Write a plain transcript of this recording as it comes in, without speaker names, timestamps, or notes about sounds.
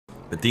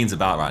But Dean's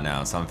about right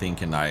now, so I'm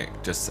thinking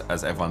like, just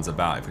as everyone's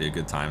about, it'd be a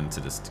good time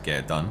to just get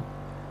it done.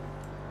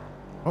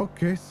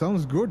 Okay,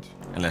 sounds good.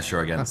 Unless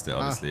you're against it,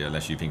 obviously,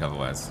 unless you think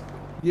otherwise.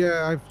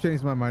 Yeah, I've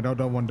changed my mind. I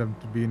don't want them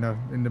to be in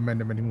the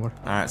Mandem anymore.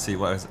 Alright, see,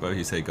 what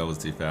you say goes,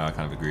 to be fair, I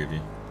kind of agree with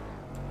you.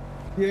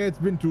 Yeah, it's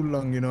been too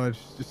long, you know,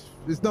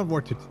 it's not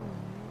worth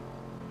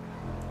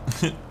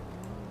it.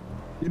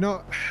 You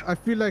know, I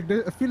feel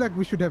like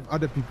we should have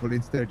other people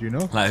instead, you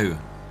know? Like who?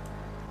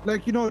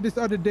 Like, you know, this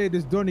other day,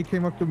 this Donnie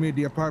came up to me at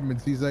the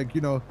apartments. He's like,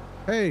 you know,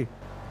 hey,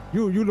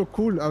 you look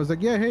cool. I was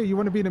like, yeah, hey, you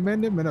want to be in a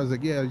Mandem? And I was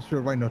like, yeah,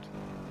 sure, why not?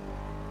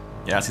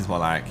 Yeah, that seems more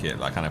like it,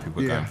 like kind of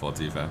people going for, to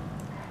be fair.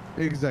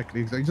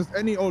 Exactly. Just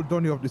any old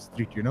Donnie off the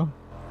street, you know?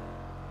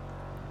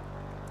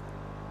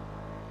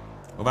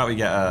 What about we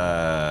get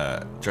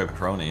Joe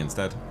Pepperoni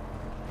instead?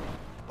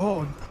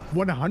 Oh,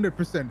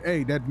 100%.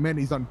 Hey, that man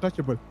is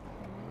untouchable.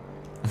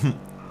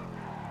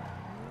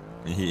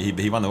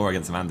 he won the war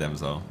against the Mandem,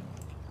 so.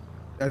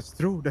 That's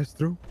true.